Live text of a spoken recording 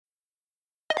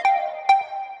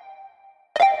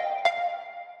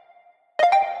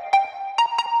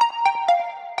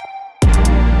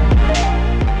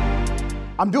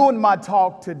I'm doing my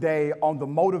talk today on the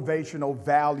motivational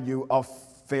value of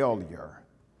failure.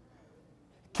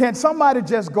 Can somebody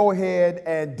just go ahead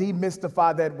and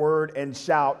demystify that word and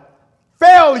shout,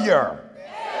 failure?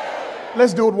 Failure.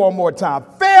 Let's do it one more time.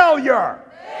 Failure.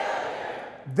 Failure.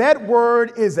 That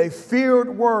word is a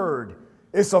feared word.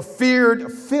 It's a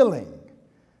feared feeling.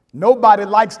 Nobody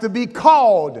likes to be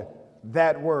called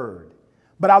that word.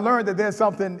 But I learned that there's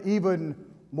something even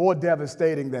more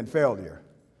devastating than failure.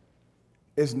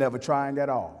 It's never trying at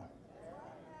all.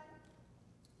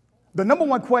 The number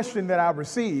one question that I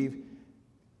receive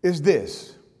is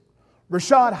this: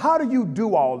 Rashad, how do you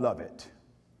do all of it?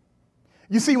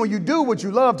 You see, when you do what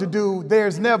you love to do,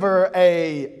 there's never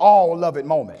a all of it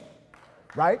moment,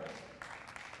 right?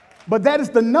 But that is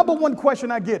the number one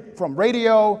question I get from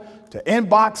radio to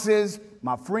inboxes,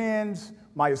 my friends,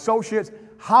 my associates.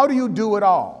 How do you do it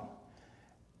all?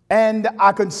 And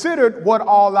I considered what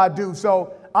all I do.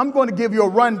 So I'm going to give you a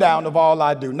rundown of all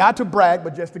I do. Not to brag,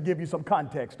 but just to give you some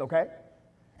context, okay?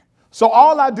 So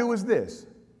all I do is this.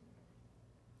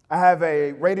 I have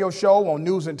a radio show on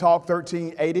News and Talk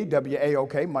 1380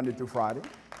 WAOK, Monday through Friday.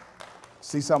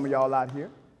 See some of y'all out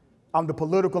here. I'm the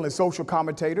political and social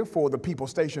commentator for the People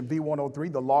Station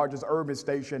V103, the largest urban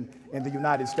station in the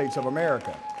United States of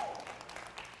America.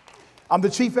 I'm the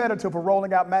chief editor for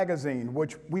Rolling Out Magazine,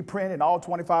 which we print in all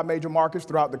 25 major markets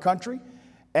throughout the country.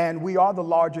 And we are the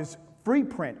largest free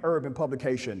print urban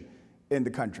publication in the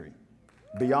country.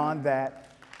 Beyond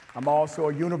that, I'm also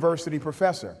a university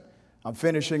professor. I'm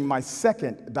finishing my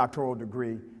second doctoral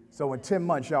degree. So in 10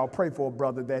 months, y'all pray for a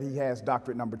brother that he has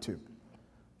doctorate number 2.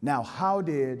 Now, how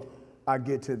did I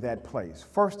get to that place?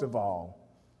 First of all,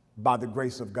 by the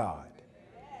grace of God.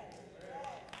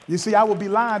 You see, I would be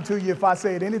lying to you if I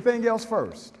said anything else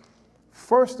first.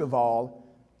 First of all,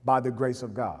 by the grace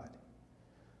of God.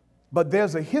 But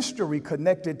there's a history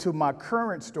connected to my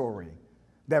current story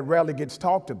that rarely gets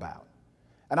talked about.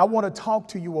 And I want to talk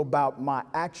to you about my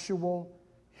actual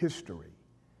history.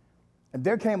 And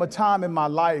there came a time in my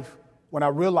life when I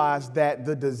realized that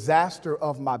the disaster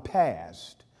of my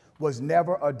past was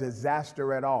never a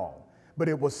disaster at all, but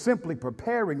it was simply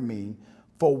preparing me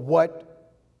for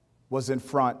what was in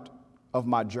front of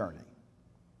my journey.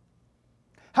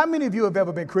 How many of you have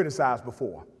ever been criticized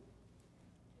before?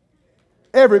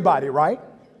 Everybody, right?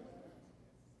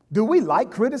 Do we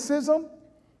like criticism?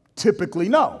 Typically,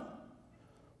 no.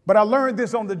 But I learned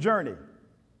this on the journey.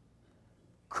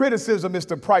 Criticism is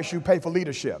the price you pay for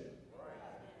leadership.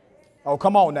 Oh,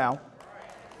 come on now.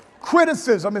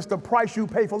 Criticism is the price you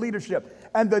pay for leadership.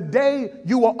 And the day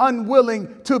you are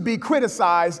unwilling to be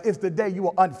criticized is the day you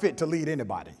are unfit to lead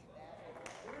anybody.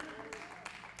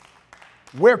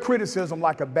 Wear criticism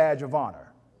like a badge of honor.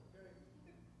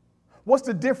 What's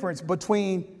the difference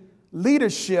between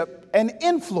leadership and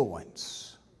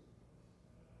influence?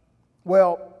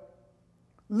 Well,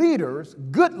 leaders,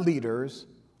 good leaders,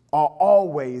 are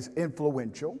always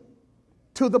influential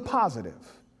to the positive.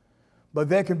 But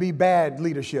there can be bad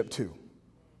leadership too,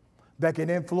 that can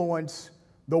influence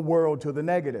the world to the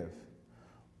negative.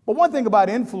 But one thing about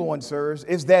influencers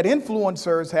is that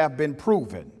influencers have been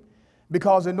proven,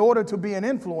 because in order to be an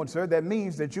influencer, that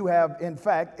means that you have, in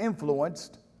fact,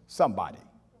 influenced somebody.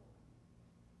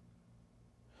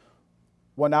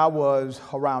 When I was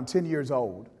around 10 years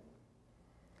old,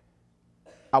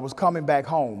 I was coming back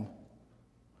home,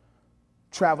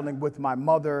 traveling with my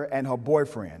mother and her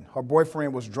boyfriend. Her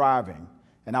boyfriend was driving,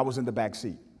 and I was in the back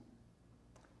seat.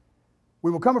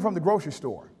 We were coming from the grocery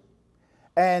store,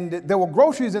 and there were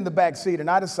groceries in the back seat, and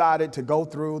I decided to go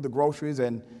through the groceries,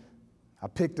 and I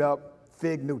picked up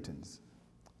Fig Newtons.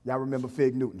 Y'all remember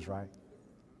Fig Newtons, right?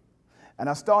 And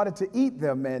I started to eat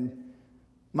them, and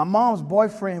my mom's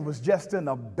boyfriend was just in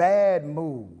a bad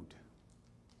mood.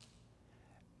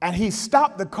 And he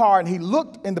stopped the car, and he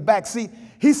looked in the back seat.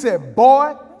 He said,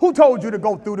 "Boy, who told you to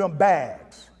go through them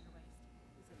bags?"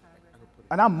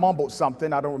 And I mumbled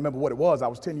something. I don't remember what it was. I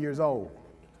was 10 years old.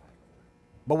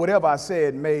 But whatever I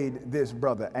said made this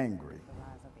brother angry.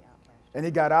 And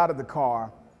he got out of the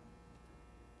car,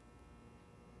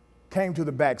 came to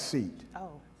the back seat,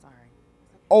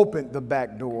 opened the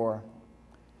back door,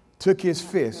 took his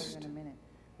fist,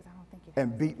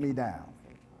 and beat me down.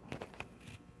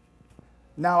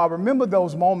 Now, I remember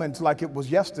those moments like it was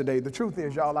yesterday. The truth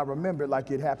is, y'all, I remember it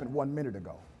like it happened 1 minute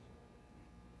ago.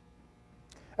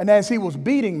 And as he was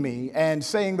beating me and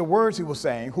saying the words he was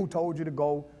saying, "Who told you to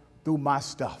go through my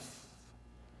stuff?"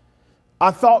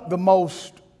 I thought the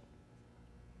most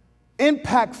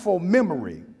impactful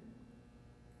memory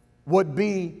would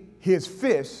be his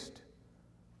fist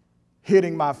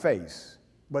hitting my face,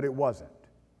 but it wasn't.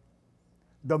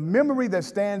 The memory that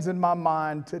stands in my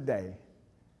mind today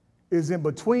is in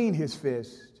between his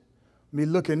fists, me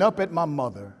looking up at my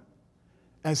mother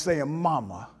and saying,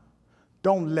 Mama,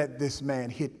 don't let this man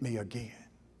hit me again.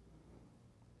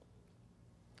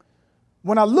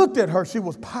 When I looked at her, she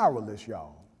was powerless,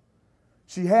 y'all.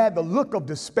 She had the look of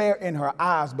despair in her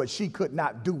eyes, but she could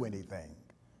not do anything.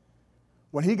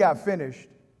 When he got finished,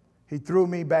 he threw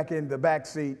me back in the back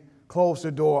seat, closed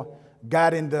the door,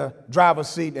 got in the driver's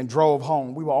seat, and drove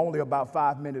home. We were only about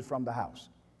 5 minutes from the house.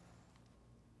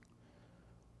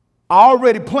 I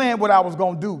already planned what I was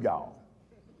going to do, y'all.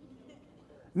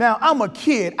 Now, I'm a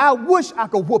kid. I wish I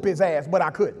could whoop his ass, but I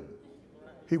couldn't.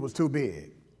 He was too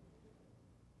big.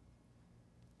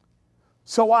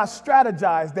 So I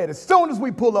strategized that as soon as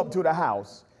we pull up to the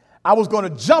house, I was going to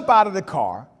jump out of the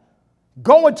car,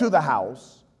 go into the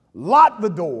house, lock the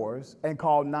doors, and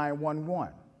call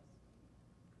 911.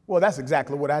 Well, that's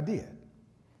exactly what I did.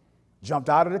 Jumped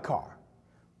out of the car,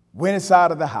 went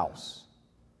inside of the house,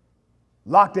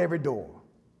 locked every door,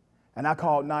 and I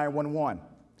called 911.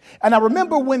 And I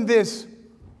remember when this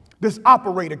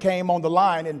operator came on the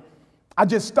line, and I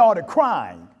just started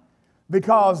crying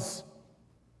because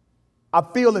I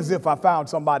feel as if I found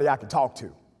somebody I could talk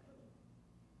to.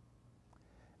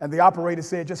 And the operator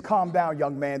said, just calm down,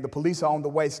 young man. The police are on the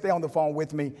way. Stay on the phone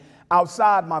with me.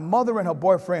 Outside, my mother and her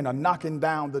boyfriend are knocking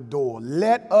down the door.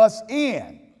 Let us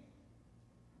in.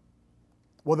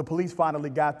 Well, the police finally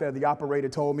got there. The operator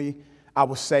told me I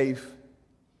was safe.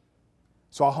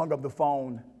 So I hung up the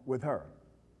phone with her.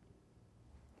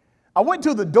 I went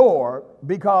to the door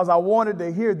because I wanted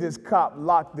to hear this cop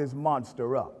lock this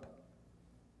monster up.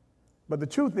 But the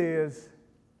truth is,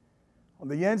 on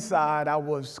the inside, I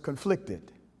was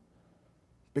conflicted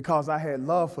because I had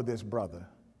love for this brother.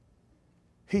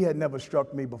 He had never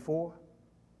struck me before.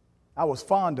 I was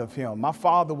fond of him. My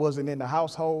father wasn't in the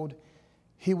household.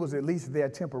 He was at least there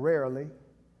temporarily.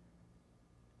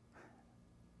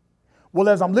 Well,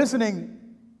 as I'm listening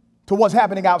to what's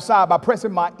happening outside by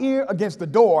pressing my ear against the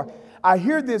door, I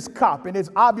hear this cop, and it's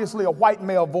obviously a white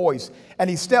male voice, and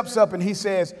he steps up and he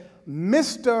says,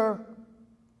 Mr.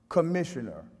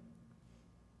 Commissioner,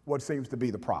 what seems to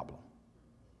be the problem?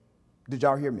 Did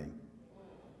y'all hear me?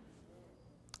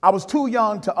 I was too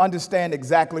young to understand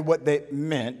exactly what they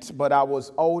meant, but I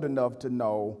was old enough to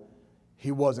know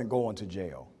he wasn't going to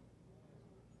jail.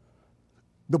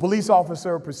 The police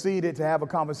officer proceeded to have a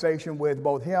conversation with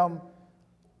both him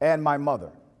and my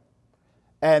mother.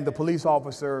 And the police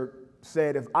officer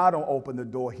said if I don't open the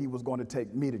door, he was going to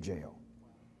take me to jail.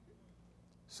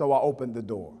 So I opened the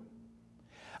door.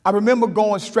 I remember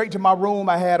going straight to my room.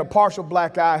 I had a partial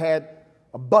black eye, I had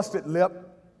a busted lip.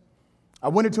 I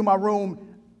went into my room.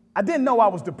 I didn't know I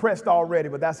was depressed already,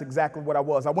 but that's exactly what I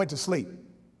was. I went to sleep.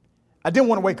 I didn't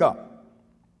want to wake up.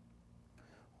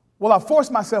 Well, I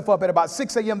forced myself up at about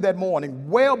 6 a.m. that morning,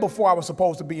 well before I was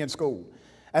supposed to be in school.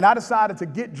 And I decided to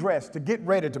get dressed, to get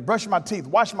ready, to brush my teeth,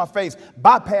 wash my face,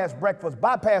 bypass breakfast,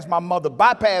 bypass my mother,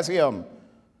 bypass him.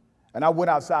 And I went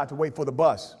outside to wait for the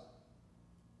bus.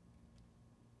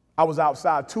 I was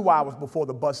outside 2 hours before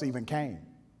the bus even came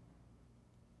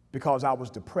because I was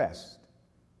depressed.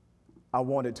 I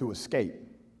wanted to escape.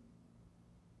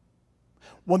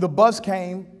 When the bus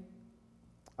came,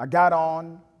 I got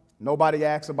on. Nobody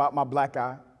asked about my black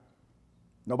eye.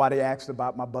 Nobody asked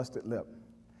about my busted lip.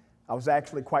 I was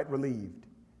actually quite relieved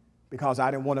because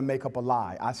I didn't want to make up a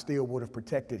lie. I still would have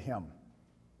protected him.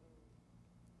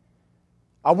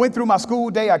 I went through my school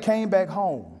day. I came back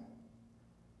home.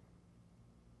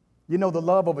 You know, the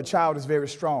love of a child is very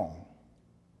strong.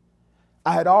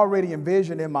 I had already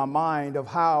envisioned in my mind of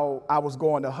how I was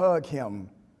going to hug him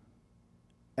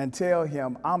and tell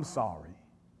him, I'm sorry.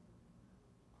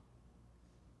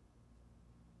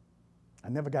 I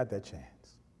never got that chance.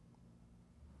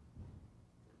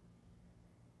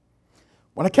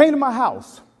 When I came to my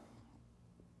house,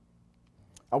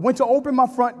 I went to open my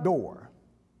front door,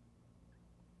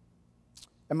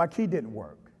 and my key didn't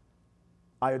work.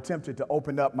 I attempted to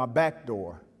open up my back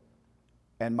door,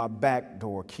 and my back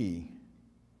door key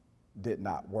did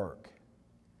not work.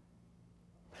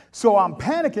 So I'm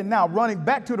panicking now, running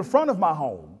back to the front of my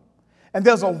home, and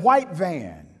there's a white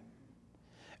van.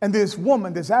 And this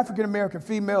woman, this African-American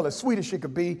female, as sweet as she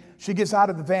could be, she gets out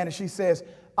of the van and she says,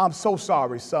 I'm so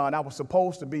sorry, son. I was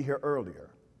supposed to be here earlier.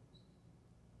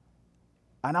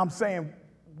 And I'm saying,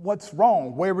 what's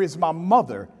wrong? Where is my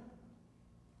mother?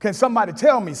 Can somebody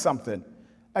tell me something?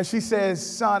 And she says,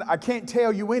 son, I can't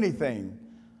tell you anything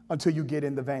until you get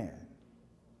in the van.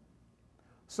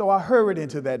 So I hurried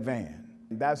into that van.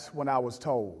 That's when I was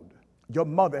told, your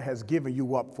mother has given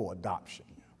you up for adoption.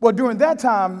 Well, during that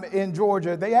time in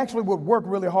Georgia, they actually would work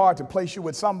really hard to place you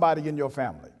with somebody in your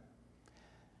family.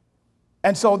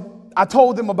 And so I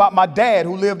told them about my dad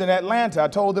who lived in Atlanta. I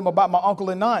told them about my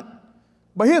uncle and aunt.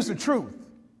 But here's the truth.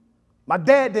 My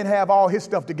dad didn't have all his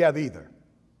stuff together either.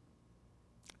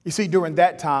 You see, during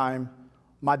that time,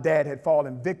 my dad had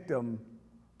fallen victim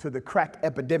to the crack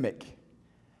epidemic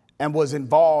and was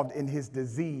involved in his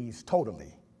disease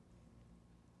totally.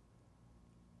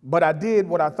 But I did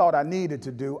what I thought I needed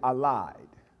to do. I lied.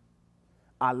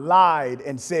 I lied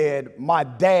and said my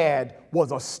dad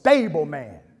was a stable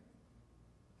man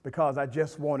because I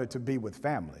just wanted to be with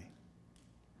family.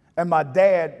 And my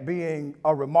dad, being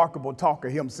a remarkable talker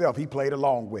himself, he played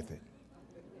along with it.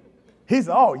 He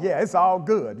said, oh, yeah, it's all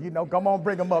good. You know, come on,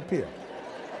 bring him up here.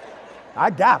 I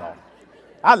got him.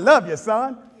 I love you,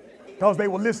 son, because they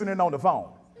were listening on the phone.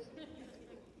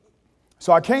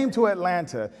 So I came to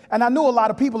Atlanta, and I knew a lot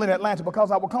of people in Atlanta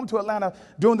because I would come to Atlanta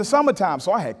during the summertime.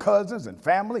 So I had cousins and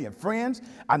family and friends.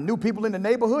 I knew people in the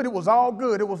neighborhood. It was all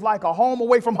good. It was like a home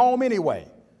away from home anyway.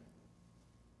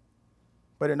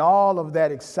 But in all of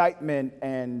that excitement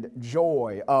and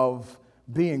joy of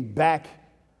being back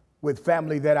with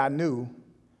family that I knew,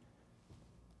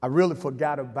 I really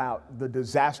forgot about the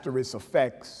disastrous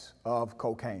effects of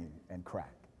cocaine and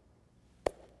crack.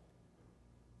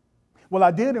 Well,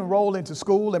 I did enroll into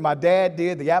school, and my dad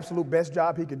did the absolute best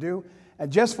job he could do. And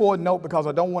just for a note, because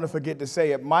I don't want to forget to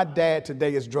say it, my dad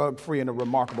today is drug-free and a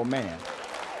remarkable man.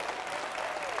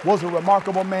 Was a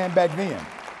remarkable man back then.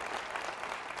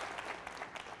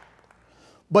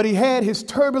 But he had his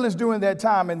turbulence during that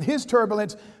time, and his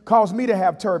turbulence caused me to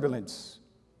have turbulence.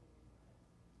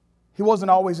 He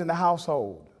wasn't always in the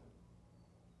household.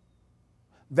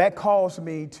 That caused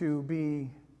me to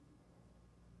be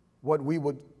what we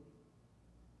would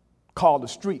call the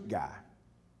street guy.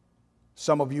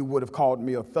 Some of you would have called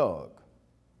me a thug.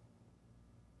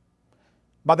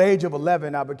 By the age of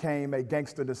 11, I became a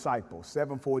gangster disciple,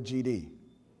 7-4 GD.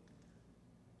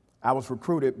 I was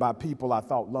recruited by people I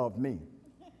thought loved me.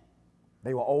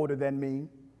 They were older than me.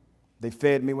 They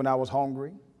fed me when I was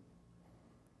hungry.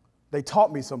 They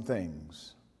taught me some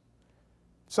things.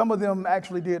 Some of them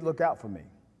actually did look out for me.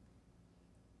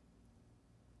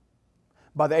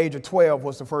 By the age of 12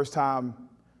 was the first time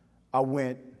I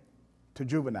went to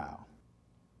juvenile.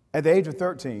 At the age of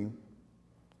 13,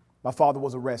 my father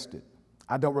was arrested.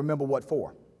 I don't remember what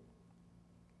for.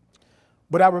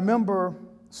 But I remember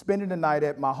spending the night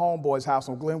at my homeboy's house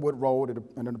on Glenwood Road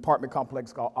in an apartment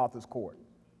complex called Arthur's Court.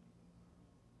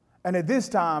 And at this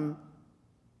time,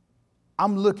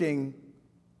 I'm looking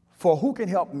for who can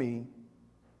help me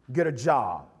get a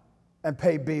job and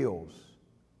pay bills.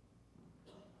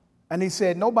 And he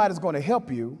said, nobody's going to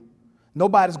help you.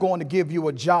 Nobody's going to give you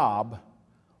a job,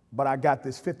 but I got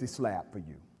this 50 slab for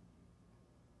you.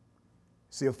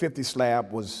 See, a 50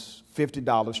 slab was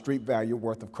 $50 street value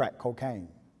worth of crack cocaine.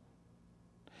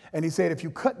 And he said, if you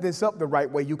cut this up the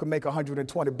right way, you can make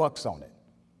 120 bucks on it.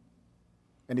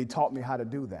 And he taught me how to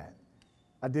do that.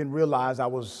 I didn't realize I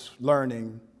was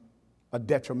learning a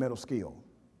detrimental skill.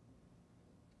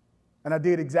 And I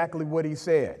did exactly what he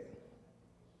said.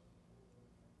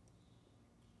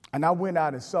 And I went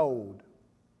out and sold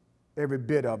every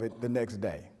bit of it the next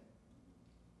day.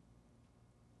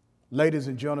 Ladies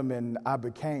and gentlemen, I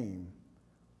became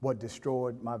what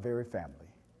destroyed my very family,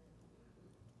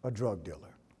 a drug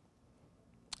dealer,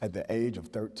 at the age of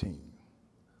 13.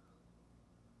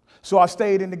 So I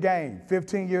stayed in the game.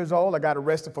 15 years old, I got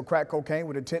arrested for crack cocaine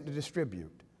with intent to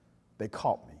distribute. They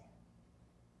caught me.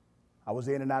 I was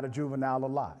in and out of juvenile a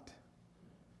lot.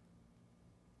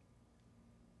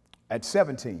 At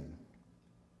 17,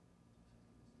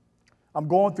 I'm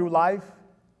going through life.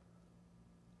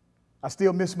 I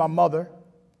still miss my mother,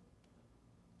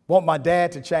 want my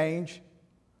dad to change,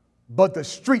 but the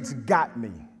streets got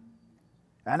me.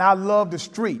 And I love the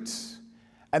streets,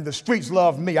 and the streets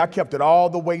love me. I kept it all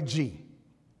the way G.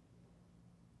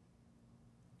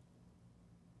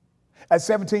 At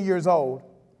 17 years old,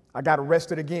 I got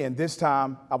arrested again. This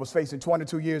time, I was facing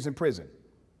 22 years in prison.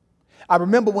 I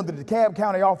remember when the DeKalb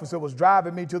County officer was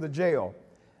driving me to the jail,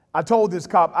 I told this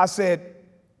cop, I said,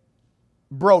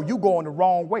 bro, you going the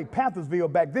wrong way.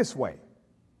 Panthersville back this way.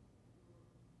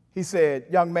 He said,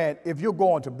 young man, if you're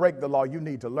going to break the law, you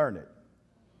need to learn it.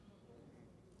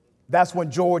 That's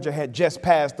when Georgia had just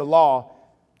passed the law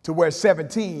to where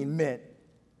 17 meant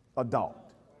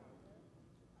adult.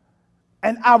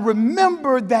 And I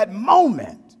remember that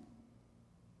moment.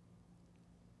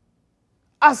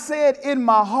 I said in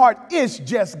my heart, it's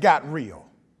just got real.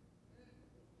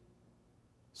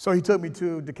 So he took me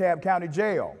to DeKalb County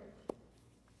Jail.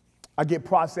 I get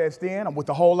processed in. I'm with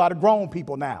a whole lot of grown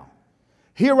people now.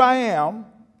 Here I am,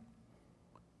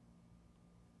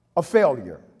 a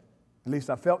failure. At least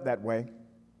I felt that way.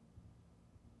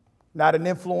 Not an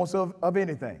influence of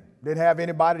anything. Didn't have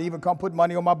anybody to even come put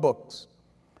money on my books.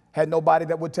 Had nobody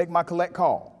that would take my collect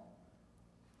call.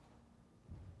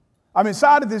 I'm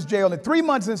inside of this jail, and 3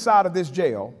 months inside of this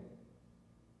jail,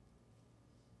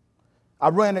 I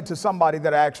ran into somebody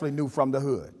that I actually knew from the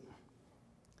hood.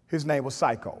 His name was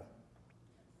Psycho.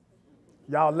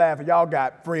 Y'all laughing. Y'all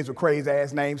got friends with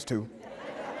crazy-ass names, too.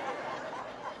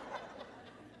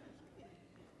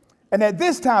 And at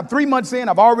this time, 3 months in,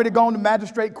 I've already gone to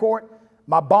magistrate court.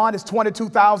 My bond is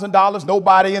 $22,000.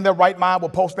 Nobody in their right mind will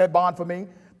post that bond for me.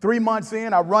 3 months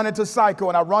in, I run into Psycho,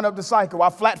 and I run up to Psycho. I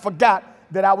flat forgot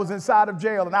that I was inside of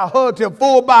jail, and I hugged him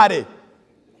full body.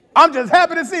 I'm just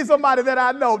happy to see somebody that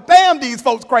I know. Damn, these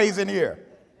folks crazy in here.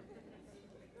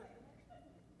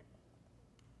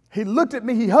 He looked at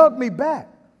me. He hugged me back.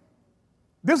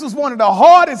 This was one of the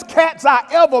hardest cats I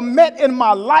ever met in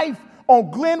my life on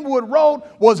Glenwood Road,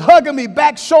 was hugging me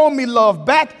back, showing me love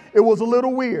back. It was a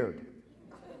little weird,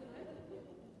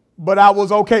 but I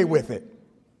was okay with it.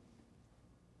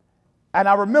 And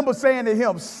I remember saying to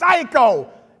him, Psycho,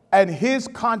 and his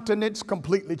countenance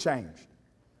completely changed.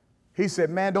 He said,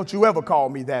 man, don't you ever call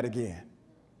me that again.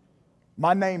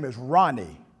 My name is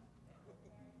Ronnie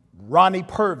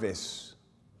Purvis.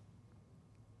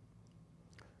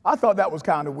 I thought that was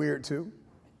kind of weird too.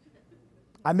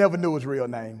 I never knew his real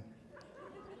name.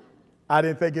 I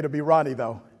didn't think it'd be Ronnie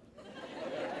though.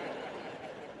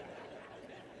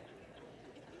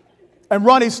 And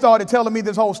Ronnie started telling me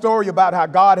this whole story about how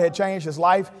God had changed his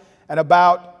life and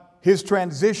about his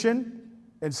transition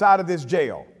inside of this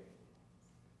jail.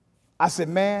 I said,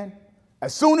 man,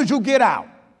 as soon as you get out,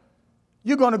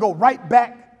 you're going to go right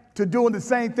back to doing the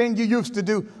same thing you used to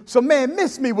do. So, man,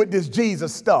 miss me with this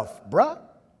Jesus stuff, bruh.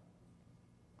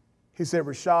 He said,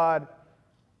 Rashad,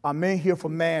 I'm in here for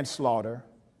manslaughter.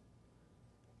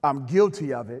 I'm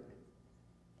guilty of it,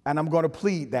 and I'm going to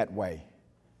plead that way.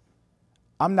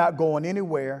 I'm not going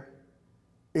anywhere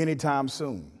anytime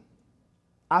soon.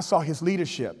 I saw his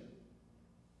leadership.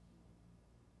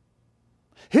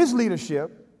 His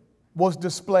leadership was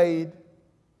displayed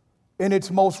in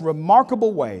its most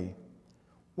remarkable way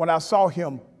when I saw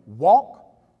him walk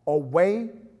away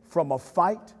from a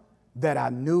fight that I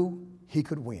knew he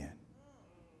could win.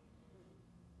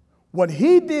 When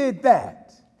he did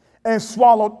that and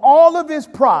swallowed all of his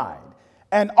pride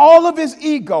and all of his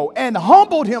ego and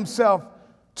humbled himself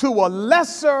to a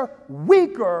lesser,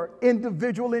 weaker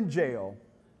individual in jail,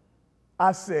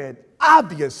 I said,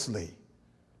 obviously,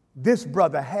 this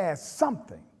brother has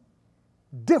something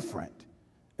different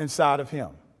inside of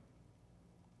him.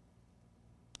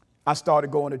 I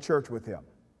started going to church with him.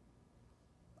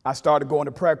 I started going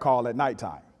to prayer call at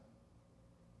nighttime.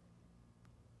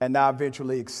 And I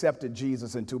eventually accepted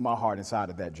Jesus into my heart inside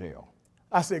of that jail.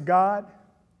 I said, God,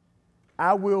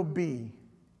 I will be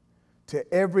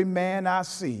to every man I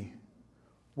see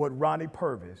what Ronnie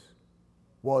Purvis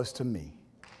was to me.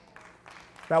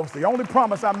 That was the only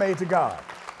promise I made to God.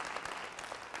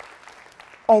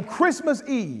 On Christmas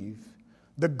Eve,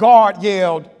 the guard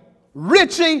yelled,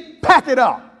 Richie, pack it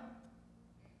up.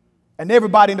 And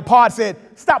everybody in the pod said,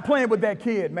 stop playing with that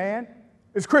kid, man.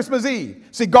 It's Christmas Eve.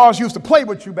 See, guards used to play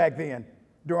with you back then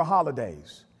during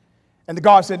holidays. And the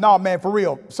guard said, no, man, for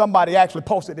real, somebody actually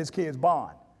posted this kid's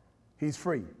bond. He's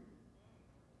free.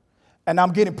 And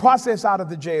I'm getting processed out of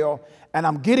the jail, and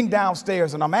I'm getting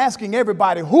downstairs, and I'm asking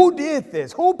everybody, who did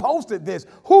this? Who posted this?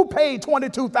 Who paid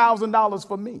 $22,000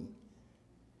 for me?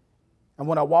 And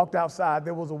when I walked outside,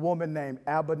 there was a woman named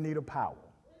Abinita Powell.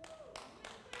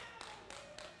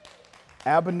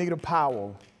 Abinita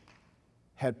Powell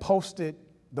had posted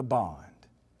the bond.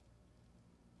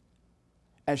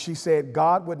 And she said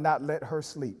God would not let her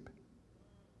sleep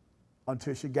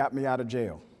until she got me out of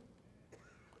jail.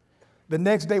 The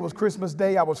next day was Christmas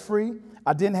Day. I was free.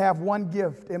 I didn't have one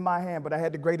gift in my hand, but I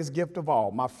had the greatest gift of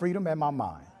all, my freedom and my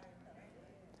mind.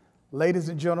 Ladies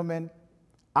and gentlemen,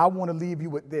 I want to leave you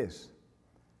with this.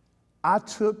 I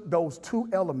took those two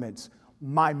elements,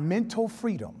 my mental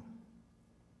freedom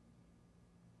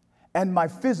and my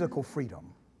physical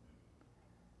freedom.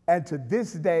 And to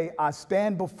this day, I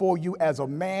stand before you as a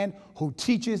man who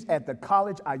teaches at the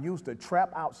college I used to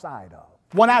trap outside of.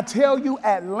 When I tell you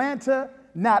Atlanta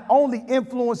not only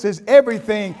influences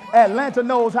everything, Atlanta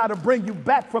knows how to bring you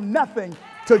back from nothing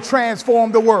to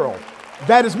transform the world.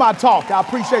 That is my talk. I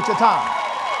appreciate your time.